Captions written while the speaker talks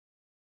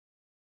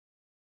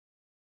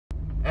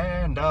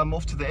and I'm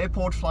off to the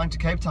airport flying to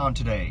Cape Town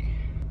today.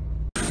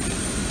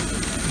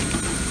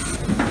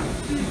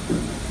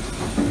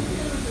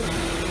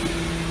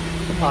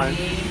 Fine.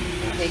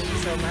 Thank you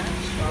so much.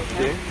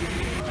 Welcome.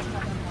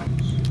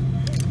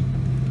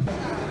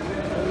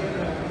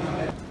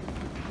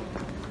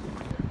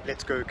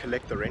 Let's go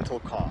collect the rental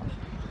car.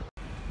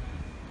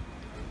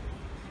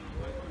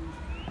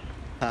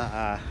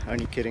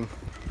 Only kidding.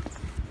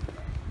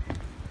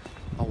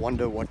 I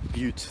wonder what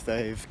beaut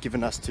they've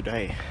given us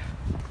today.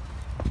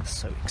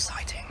 So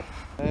exciting.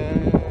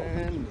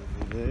 And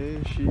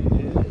there she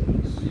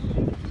is.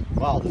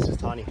 Wow, this is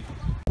tiny.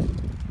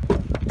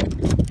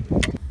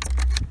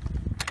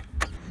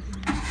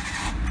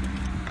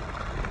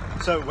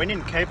 So when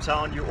in Cape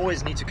Town, you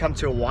always need to come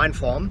to a wine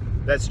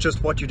farm. That's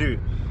just what you do.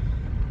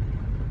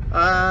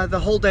 The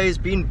whole day has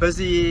been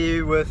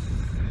busy with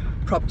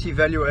property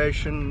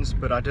valuations,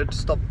 but I did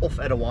stop off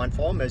at a wine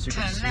farm, as you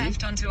can see. Turn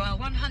left onto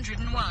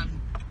R101.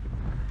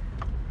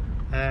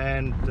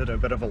 And did a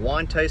bit of a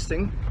wine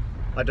tasting.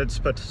 I did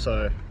spit,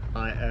 so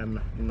I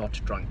am not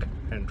drunk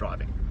and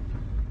driving.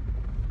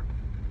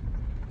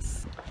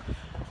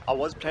 I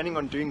was planning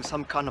on doing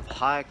some kind of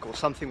hike or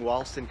something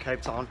whilst in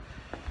Cape Town,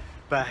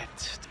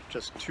 but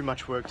just too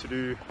much work to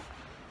do,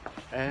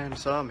 and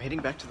so I'm heading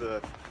back to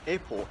the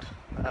airport.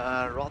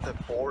 Rather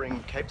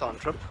boring Cape Town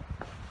trip,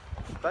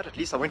 but at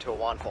least I went to a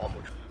wine farm.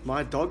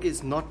 My dog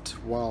is not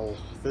well.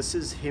 This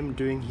is him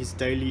doing his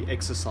daily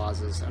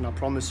exercises, and I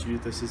promise you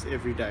this is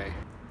every day.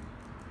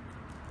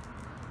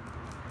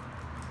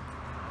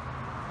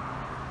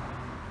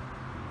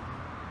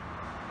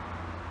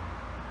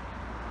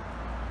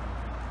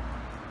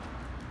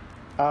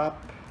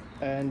 Up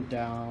and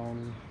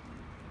down,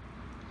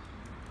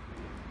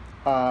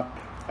 up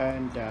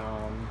and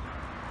down.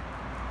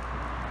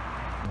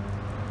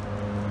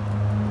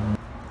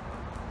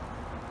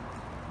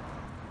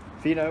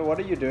 Vino, what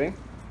are you doing?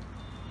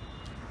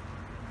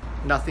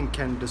 Nothing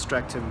can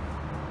distract him.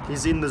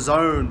 He's in the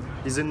zone.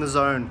 He's in the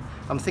zone.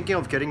 I'm thinking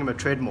of getting him a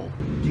treadmill.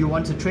 Do you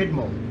want a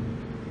treadmill?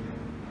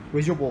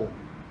 Where's your ball?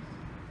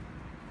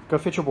 Go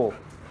fetch your ball.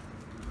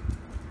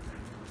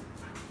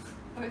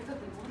 Oh, I thought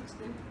they wanted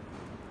to.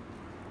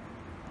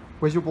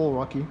 Where's your ball,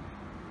 Rocky?